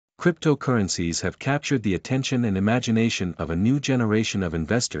cryptocurrencies have captured the attention and imagination of a new generation of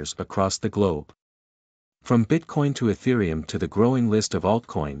investors across the globe. From Bitcoin to Ethereum to the growing list of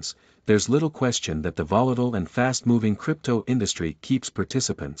altcoins, there's little question that the volatile and fast-moving crypto industry keeps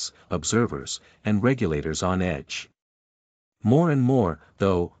participants, observers, and regulators on edge. More and more,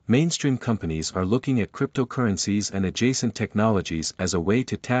 though, mainstream companies are looking at cryptocurrencies and adjacent technologies as a way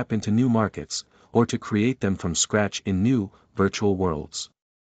to tap into new markets, or to create them from scratch in new, virtual worlds.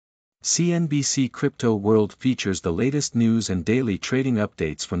 CNBC Crypto World features the latest news and daily trading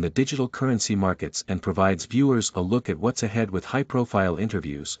updates from the digital currency markets and provides viewers a look at what's ahead with high-profile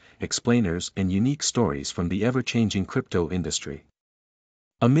interviews, explainers and unique stories from the ever-changing crypto industry.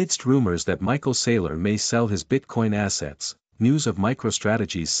 Amidst rumors that Michael Saylor may sell his Bitcoin assets, news of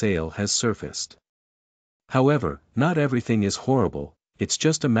MicroStrategy's sale has surfaced. However, not everything is horrible, it's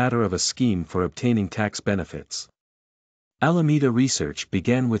just a matter of a scheme for obtaining tax benefits. Alameda Research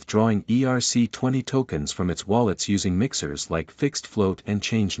began withdrawing ERC-20 tokens from its wallets using mixers like Fixed Float and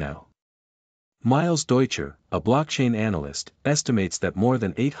ChangeNow. Miles Deutscher, a blockchain analyst, estimates that more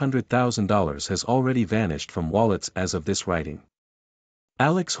than $800,000 has already vanished from wallets as of this writing.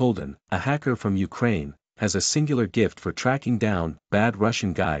 Alex Holden, a hacker from Ukraine, has a singular gift for tracking down bad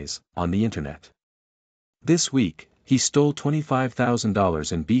Russian guys on the internet. This week, he stole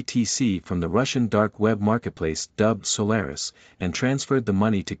 $25,000 in BTC from the Russian dark web marketplace dubbed Solaris, and transferred the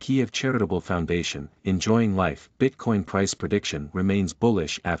money to Kiev Charitable Foundation. Enjoying life. Bitcoin price prediction remains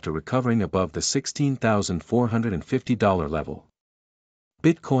bullish after recovering above the $16,450 level.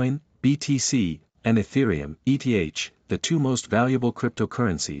 Bitcoin, BTC, and Ethereum, ETH, the two most valuable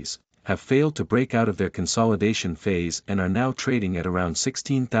cryptocurrencies, have failed to break out of their consolidation phase and are now trading at around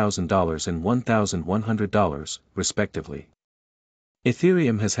 $16,000 and $1,100, respectively.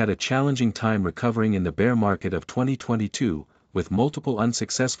 Ethereum has had a challenging time recovering in the bear market of 2022, with multiple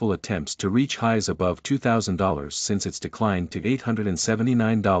unsuccessful attempts to reach highs above $2,000 since its decline to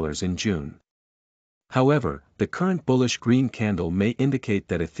 $879 in June. However, the current bullish green candle may indicate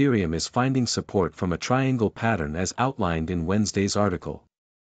that Ethereum is finding support from a triangle pattern as outlined in Wednesday's article.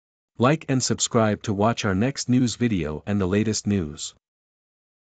 Like and subscribe to watch our next news video and the latest news.